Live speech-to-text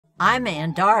I'm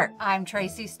Ann Dart. I'm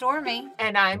Tracy Stormy.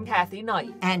 And I'm Kathy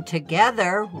Knight. And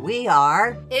together we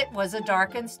are It Was a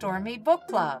Dark and Stormy Book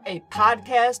Club, a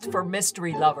podcast for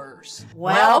mystery lovers.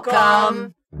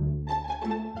 Welcome.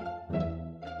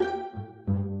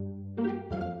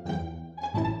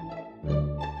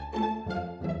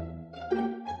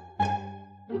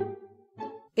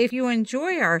 If you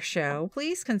enjoy our show,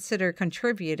 please consider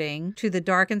contributing to the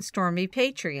Dark and Stormy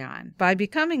Patreon. By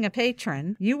becoming a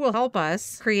patron, you will help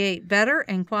us create better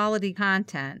and quality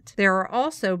content. There are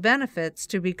also benefits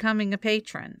to becoming a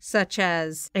patron, such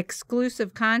as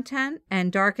exclusive content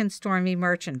and Dark and Stormy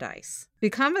merchandise.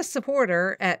 Become a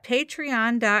supporter at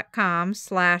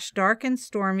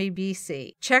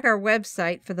patreon.com/darkandstormybc. Check our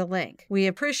website for the link. We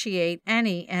appreciate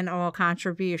any and all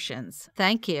contributions.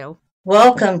 Thank you.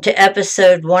 Welcome to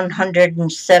episode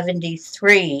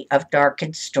 173 of Dark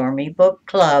and Stormy Book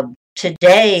Club.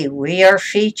 Today we are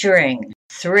featuring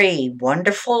 3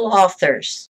 wonderful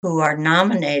authors who are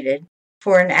nominated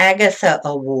for an Agatha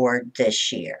Award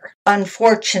this year.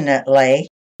 Unfortunately,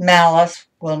 Malice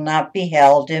will not be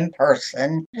held in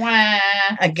person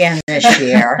again this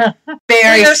year.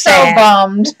 Very We're sad. so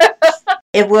bummed.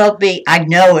 It will be, I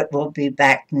know it will be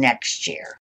back next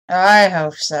year. I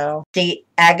hope so. The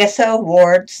Agatha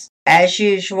Awards, as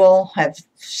usual, have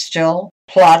still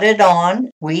plodded on.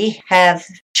 We have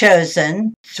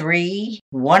chosen 3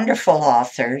 wonderful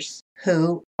authors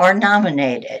who are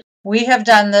nominated. We have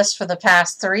done this for the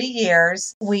past 3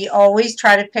 years. We always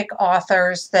try to pick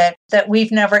authors that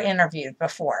we've never interviewed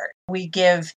before. We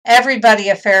give everybody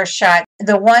a fair shot.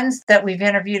 The ones that we've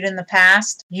interviewed in the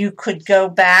past, you could go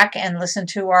back and listen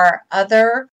to our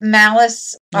other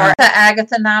Malice or the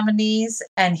Agatha nominees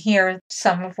and hear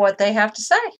some of what they have to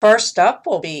say. First up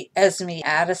will be Esme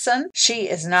Addison. She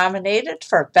is nominated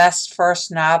for Best First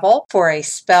Novel for A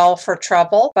Spell for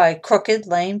Trouble by Crooked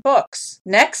Lane Books.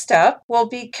 Next up will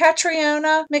be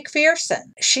Catriona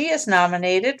McPherson. She is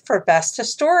nominated for Best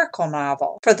Historical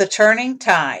Novel for The Turning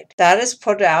Tide. That is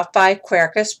put out by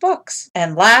Quercus Books.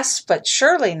 And last but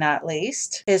surely not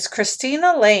least is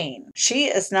Christina Lane. She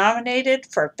is nominated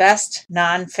for Best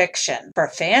Nonfiction for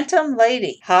Phantom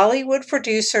Lady. Hollywood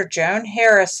producer Joan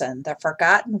Harrison, the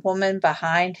forgotten woman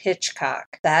behind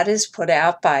Hitchcock. That is put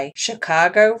out by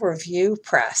Chicago Review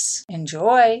Press.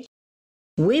 Enjoy.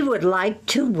 We would like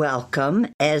to welcome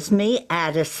Esme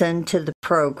Addison to the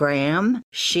program.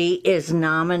 She is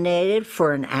nominated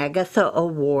for an Agatha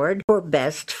Award for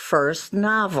Best First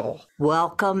Novel.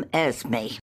 Welcome,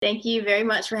 Esme. Thank you very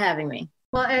much for having me.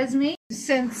 Well, Esme,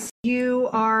 since you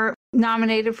are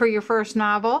nominated for your first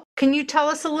novel, can you tell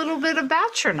us a little bit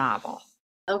about your novel?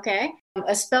 Okay.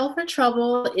 A Spell for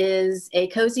Trouble is a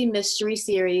cozy mystery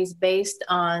series based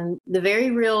on the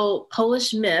very real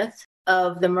Polish myth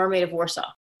of the Mermaid of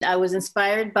Warsaw. I was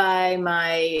inspired by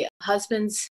my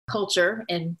husband's culture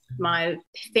and my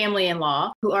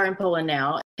family-in-law, who are in Poland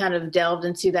now, kind of delved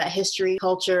into that history,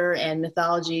 culture, and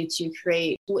mythology to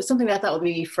create something that I thought would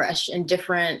be fresh and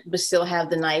different, but still have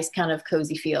the nice kind of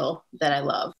cozy feel that I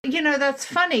love. You know, that's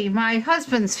funny. My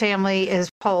husband's family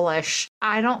is Polish.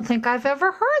 I don't think I've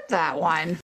ever heard that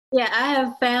one. Yeah, I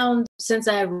have found since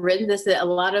I have written this that a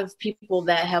lot of people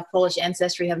that have Polish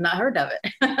ancestry have not heard of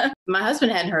it. My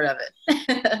husband hadn't heard of it.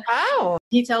 Oh.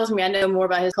 He tells me I know more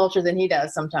about his culture than he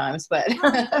does sometimes, but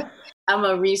I'm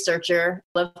a researcher.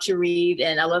 I love to read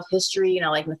and I love history and I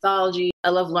like mythology.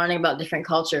 I love learning about different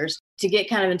cultures. To get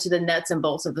kind of into the nuts and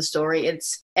bolts of the story,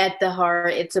 it's at the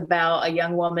heart, it's about a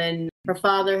young woman. Her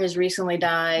father has recently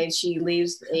died. She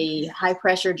leaves a high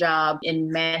pressure job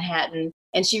in Manhattan.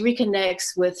 And she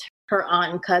reconnects with her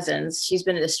aunt and cousins. She's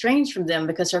been estranged from them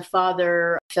because her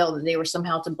father felt that they were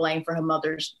somehow to blame for her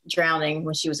mother's drowning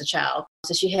when she was a child.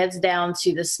 So she heads down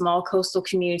to this small coastal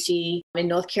community in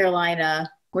North Carolina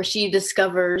where she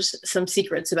discovers some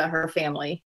secrets about her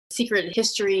family, secret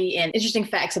history and interesting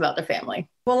facts about their family.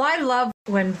 Well, I love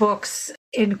when books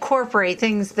incorporate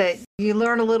things that you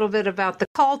learn a little bit about the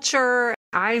culture.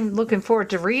 I'm looking forward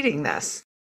to reading this.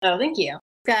 Oh, thank you.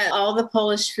 Got all the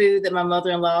Polish food that my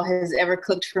mother-in-law has ever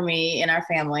cooked for me and our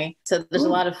family. So there's a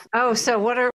lot of... Oh, so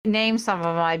what are... Name some of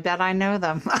them. I bet I know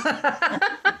them.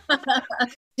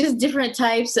 Just different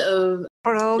types of...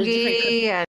 Pierogi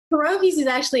and... Pierogies is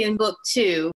actually in book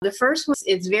 2. The first one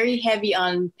is very heavy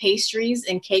on pastries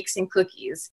and cakes and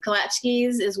cookies.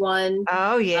 Kalachkis is one.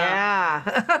 Oh, yeah.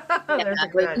 Those are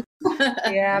good.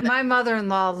 Yeah, my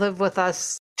mother-in-law lived with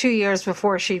us 2 years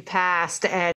before she passed,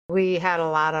 and we had a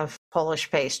lot of Polish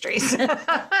pastries.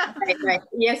 Right.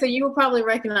 Yeah, so you will probably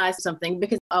recognize something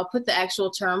because I'll put the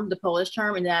actual term, the Polish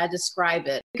term, and then I describe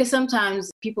it. Because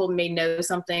sometimes people may know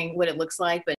something, what it looks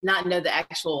like, but not know the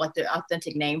actual, like the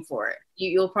authentic name for it.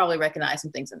 You'll probably recognize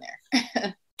some things in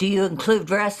there. Do you include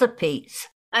recipes?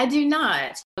 I do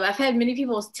not. I've had many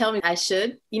people tell me I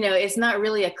should. It's not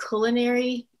really a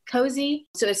culinary cozy.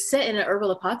 So it's set in an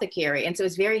herbal apothecary. And so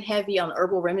it's very heavy on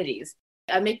herbal remedies.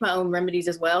 I make my own remedies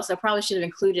as well. So I probably should have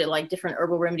included like different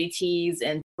herbal remedy teas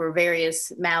and for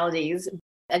various maladies.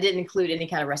 I didn't include any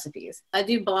kind of recipes. I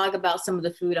do blog about some of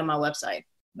the food on my website.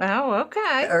 Oh,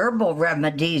 okay. Herbal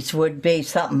remedies would be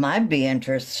something I'd be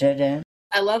interested in.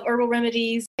 I love herbal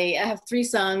remedies. I have 3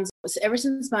 sons. Ever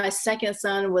since my second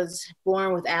son was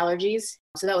born with allergies,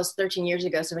 so that was 13 years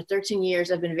ago. So for 13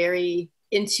 years, I've been very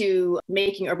into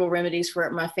making herbal remedies for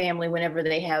my family whenever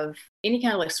they have any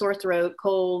kind of like sore throat,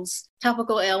 colds,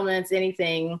 topical ailments,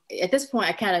 anything. At this point,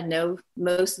 I kind of know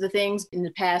most of the things. In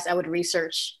the past, I would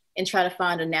research and try to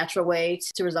find a natural way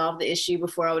to resolve the issue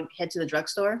before I would head to the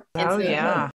drugstore. Oh,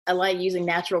 yeah. I like using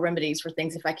natural remedies for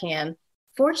things if I can.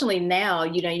 Fortunately, now,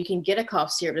 you can get a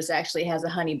cough syrup that actually has a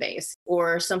honey base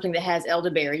or something that has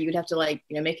elderberry. You would have to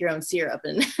make your own syrup.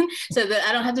 And so that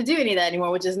I don't have to do any of that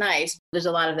anymore, which is nice. There's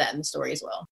a lot of that in the story as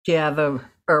well. Do you have a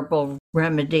herbal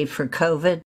remedy for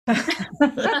COVID?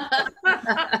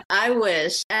 I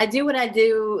wish. I do what I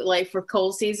do like for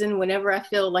cold season. Whenever I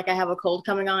feel like I have a cold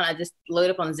coming on, I just load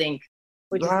up on zinc.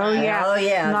 Which is nice. Oh,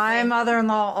 yeah. My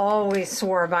mother-in-law always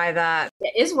swore by that.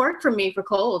 It's worked for me for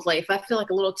colds. Like if I feel like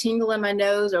a little tingle in my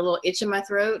nose or a little itch in my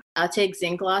throat, I'll take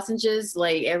zinc lozenges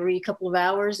like every couple of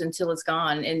hours until it's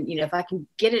gone. And, if I can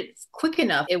get it quick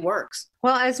enough, it works.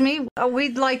 Well, Esme,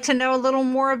 we'd like to know a little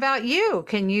more about you.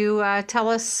 Can you tell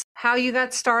us how you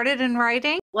got started in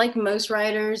writing? Like most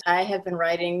writers, I have been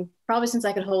writing probably since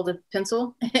I could hold a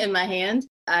pencil in my hand.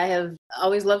 I have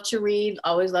always loved to read,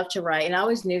 always loved to write, and I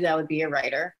always knew that I would be a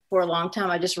writer. For a long time,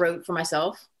 I just wrote for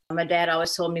myself. My dad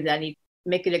always told me that I need to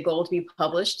make it a goal to be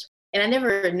published. And I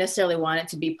never necessarily wanted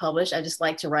to be published. I just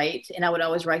like to write, and I would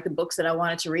always write the books that I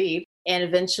wanted to read. And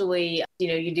eventually,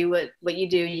 you do what you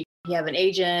do. You have an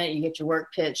agent, you get your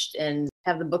work pitched, and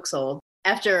have the book sold.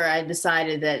 After I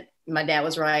decided that my dad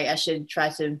was right, I should try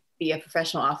to be a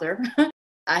professional author.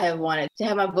 I have wanted to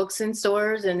have my books in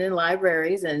stores and in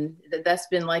libraries, and that's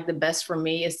been like the best for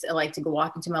me is to, like to go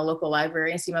walk into my local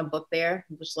library and see my book there,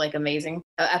 which is like amazing.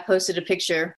 I posted a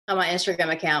picture on my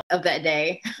Instagram account of that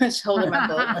day, just holding my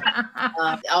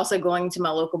book. Also going to my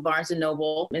local Barnes and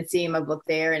Noble and seeing my book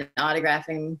there and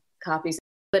autographing copies.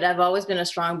 But I've always been a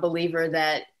strong believer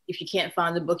that if you can't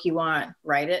find the book you want,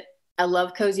 write it. I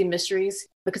love cozy mysteries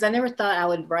because I never thought I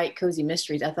would write cozy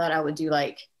mysteries. I thought I would do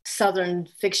like Southern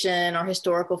fiction or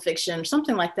historical fiction or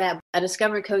something like that. I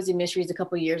discovered cozy mysteries a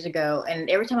couple of years ago, and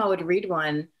every time I would read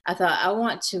one, I thought I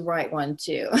want to write one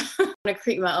too. I want to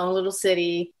create my own little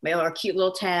city or a cute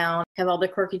little town, have all the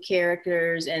quirky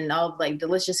characters and all like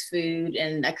delicious food,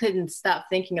 and I couldn't stop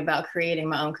thinking about creating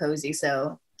my own cozy.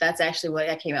 So that's actually what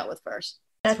I came out with first.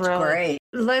 That's great.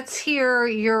 Let's hear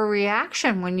your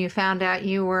reaction when you found out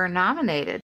you were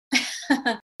nominated.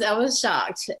 I was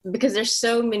shocked because there's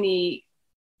so many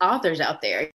authors out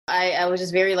there. I was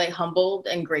just very humbled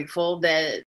and grateful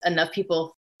that enough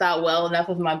people thought well enough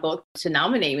of my book to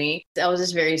nominate me. I was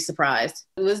just very surprised.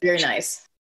 It was very nice.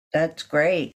 That's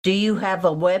great. Do you have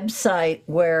a website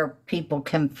where people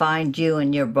can find you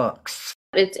and your books?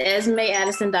 It's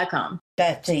esmeaddison.com.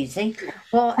 That's easy.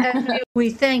 Well, Esme, we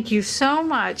thank you so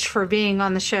much for being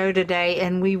on the show today,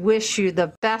 and we wish you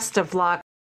the best of luck.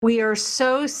 We are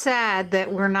so sad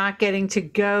that we're not getting to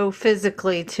go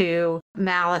physically to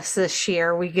Malice this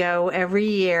year. We go every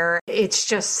year. It's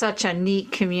just such a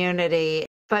neat community.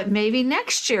 But maybe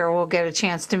next year we'll get a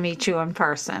chance to meet you in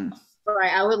person.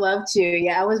 Right. I would love to.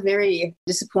 Yeah, I was very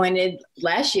disappointed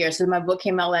last year. So my book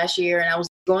came out last year and I was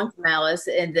going to Malice,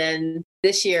 and then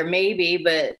this year maybe,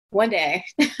 but one day.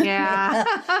 Yeah.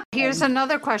 Here's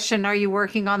another question. Are you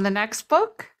working on the next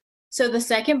book? So the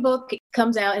second book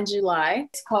comes out in July.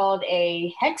 It's called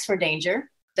A Hex for Danger.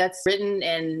 That's written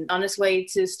and on its way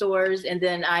to stores. And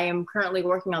then I am currently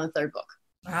working on the third book.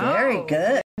 Very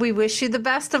good. We wish you the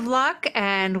best of luck,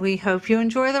 and we hope you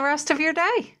enjoy the rest of your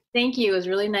day. Thank you. It was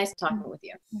really nice talking with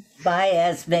you. Bye,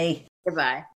 Esme.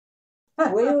 Goodbye.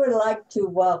 We would like to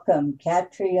welcome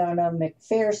Catriona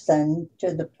McPherson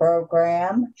to the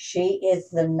program. She is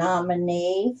the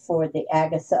nominee for the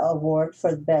Agatha Award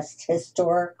for the Best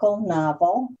Historical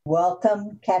Novel.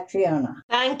 Welcome, Catriona.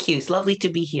 Thank you. It's lovely to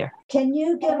be here. Can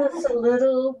you give us a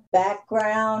little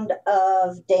background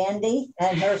of Dandy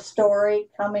and her story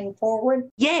coming forward?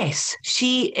 Yes,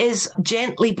 she is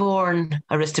gently born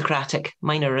aristocratic,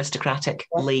 minor aristocratic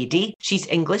lady. She's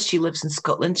English. She lives in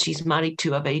Scotland. She's married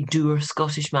to a very dour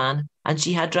Scottish man. And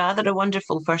she had rather a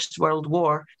wonderful First World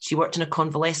War. She worked in a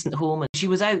convalescent home and she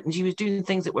was out and she was doing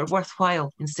things that were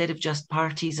worthwhile instead of just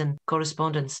parties and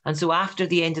correspondence. And so after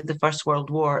the end of the First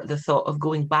World War, the thought of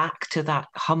going back to that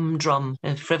humdrum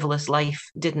and frivolous life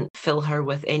didn't fill her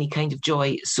with any kind of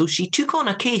joy. So she took on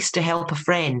a case to help a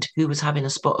friend who was having a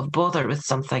spot of bother with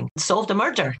something, solved a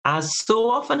murder, as so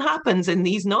often happens in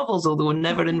these novels, although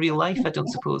never in real life, I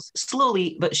don't suppose.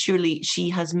 Slowly but surely, she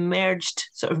has moved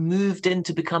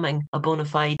into becoming a bona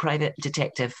fide private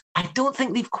detective. I don't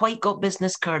think they've quite got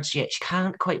business cards yet. She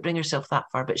can't quite bring herself that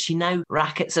far, but she now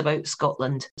rackets about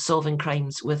Scotland, solving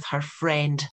crimes with her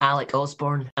friend, Alec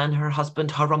Osborne, and her husband,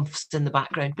 harumphs in the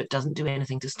background, but doesn't do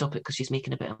anything to stop it because she's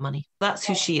making a bit of money. That's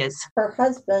who she is. Her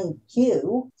husband,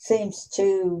 Hugh, seems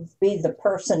to be the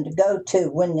person to go to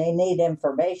when they need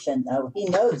information, though. He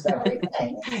knows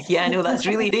everything. Yeah, I know,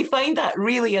 they find that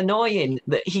really annoying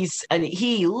that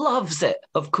he loves it,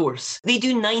 of course. They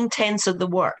do 9/10 of the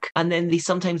work and then they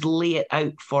sometimes lay it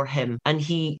out for him and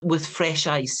he, with fresh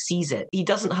eyes, sees it. He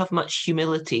doesn't have much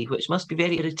humility, which must be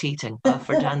very irritating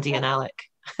for Dandy and Alec.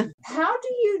 How do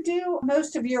you do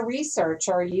most of your research?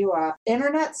 Are you an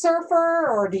internet surfer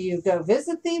or do you go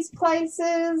visit these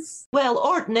places? Well,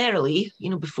 ordinarily,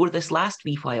 before this last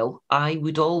wee while, I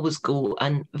would always go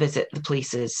and visit the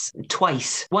places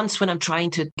twice. Once when I'm trying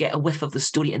to get a whiff of the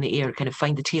story in the air, kind of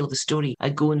find the tail of the story,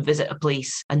 I'd go and visit a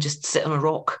place and just sit on a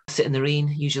rock, sit in the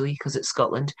rain, usually because it's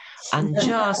Scotland, and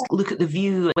just look at the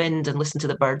view, wind, and listen to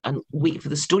the bird and wait for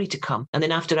the story to come. And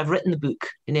then after I've written the book,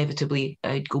 inevitably,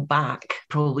 I'd go back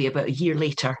probably about a year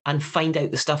later and find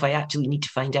out the stuff I actually need to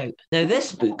find out. Now,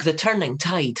 this book, The Turning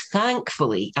Tide,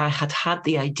 thankfully, I had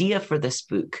the idea for this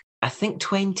book, I think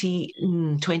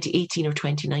 2018 or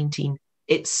 2019.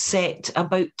 It's set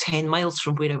about 10 miles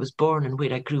from where I was born and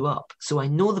where I grew up. So I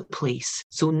know the place.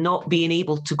 So not being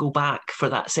able to go back for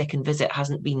that second visit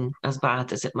hasn't been as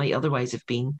bad as it might otherwise have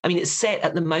been. I mean, it's set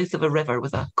at the mouth of a river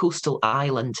with a coastal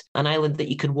island, an island that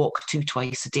you can walk to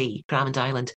twice a day, Cramond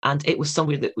Island. And it was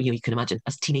somewhere that, you can imagine,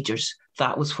 as teenagers,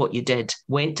 that was what you did.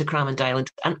 Went to Cramond Island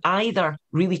and either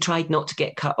really tried not to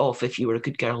get cut off if you were a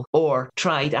good girl or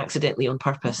tried accidentally on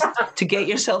purpose to get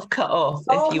yourself cut off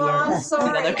if you were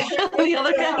the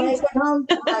other kind.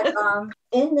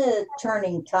 In The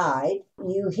Turning Tide,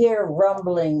 you hear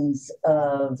rumblings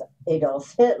of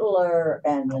Adolf Hitler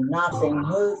and the Nazi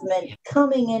movement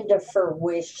coming into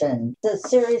fruition. Is the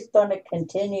series going to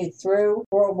continue through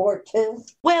World War II?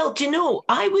 Well, do you know,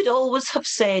 I would always have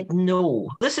said no.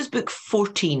 This is book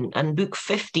 14, and book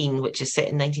 15, which is set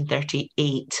in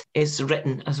 1938, is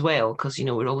written as well, because,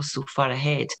 we're always so far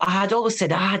ahead. I had always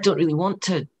said, I don't really want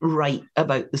to write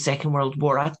about the Second World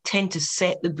War. I tend to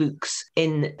set the books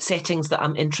in settings that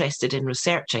I'm interested in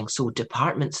researching. So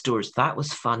department stores, that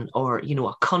was fun. Or,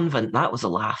 a convent, that was a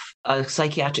laugh. A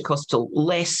psychiatric hospital,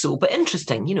 less so, but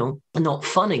interesting, not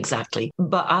fun exactly.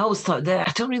 But I always thought that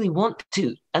I don't really want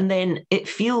to. And then it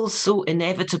feels so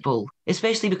inevitable,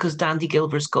 especially because Dandy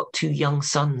Gilbert's got 2 young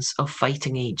sons of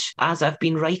fighting age. As I've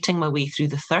been writing my way through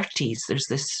the 30s, there's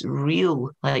this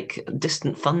real,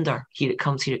 distant thunder. Here it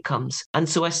comes, here it comes. And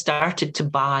so I started to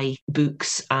buy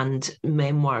books and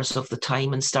memoirs of the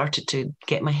time and started to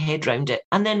get my head around it.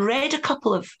 And then read a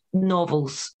couple of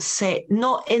novels set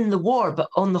not in the war, but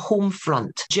on the home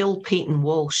front. Jill Peyton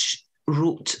Walsh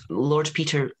wrote Lord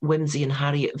Peter Wimsey and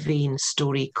Harriet Vane's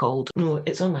story called,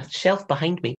 it's on my shelf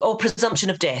behind me, Presumption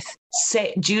of Death,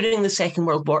 set during the Second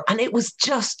World War. And it was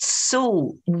just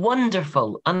so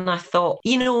wonderful. And I thought,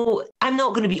 I'm not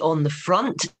going to be on the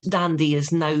front. Dandy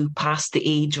is now past the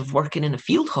age of working in a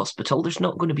field hospital. There's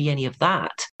not going to be any of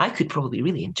that. I could probably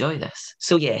really enjoy this.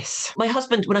 So yes, my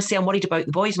husband, when I say I'm worried about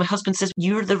the boys, my husband says,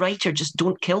 you're the writer, just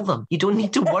don't kill them. You don't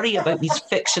need to worry about these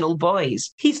fictional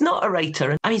boys. He's not a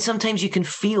writer. I mean, sometimes you can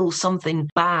feel something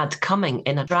bad coming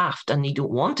in a draft and you don't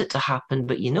want it to happen,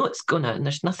 but it's gonna, and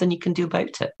there's nothing you can do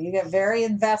about it. You get very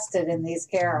invested in these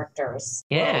characters.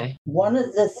 Yeah. One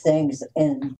of the things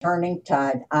in Turning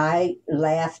Tide, I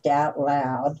laughed out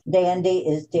loud. Dandy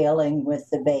is dealing with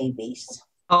the babies.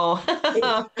 Oh,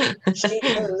 She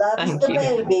loves thank the you.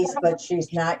 babies, but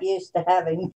she's not used to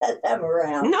having them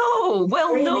around. No, well,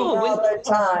 Screaming no. all the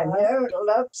time.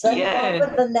 Upset Yeah.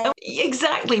 with the name.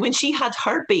 Exactly. When she had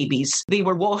her babies, they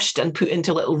were washed and put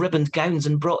into little ribboned gowns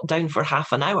and brought down for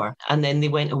half an hour, and then they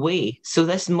went away. So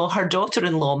her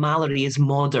daughter-in-law, Mallory, is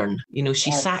modern. You know, she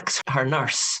Yes. sacks her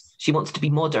nurse. She wants to be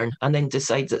modern and then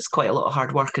decides it's quite a lot of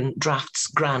hard work and drafts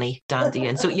Granny Dandy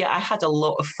in. So yeah, I had a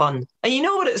lot of fun. And you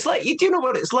know what it's like? You do know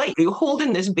what it's like. You're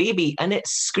holding this baby and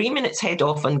it's screaming its head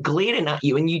off and glaring at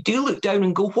you, and you do look down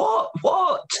and go, what?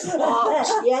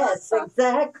 Yes,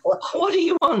 exactly. What do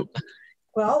you want?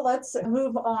 Well, let's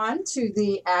move on to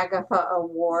the Agatha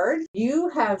Award. You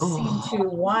have seemed to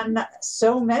won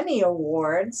so many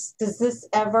awards. Does this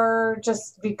ever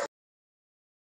just become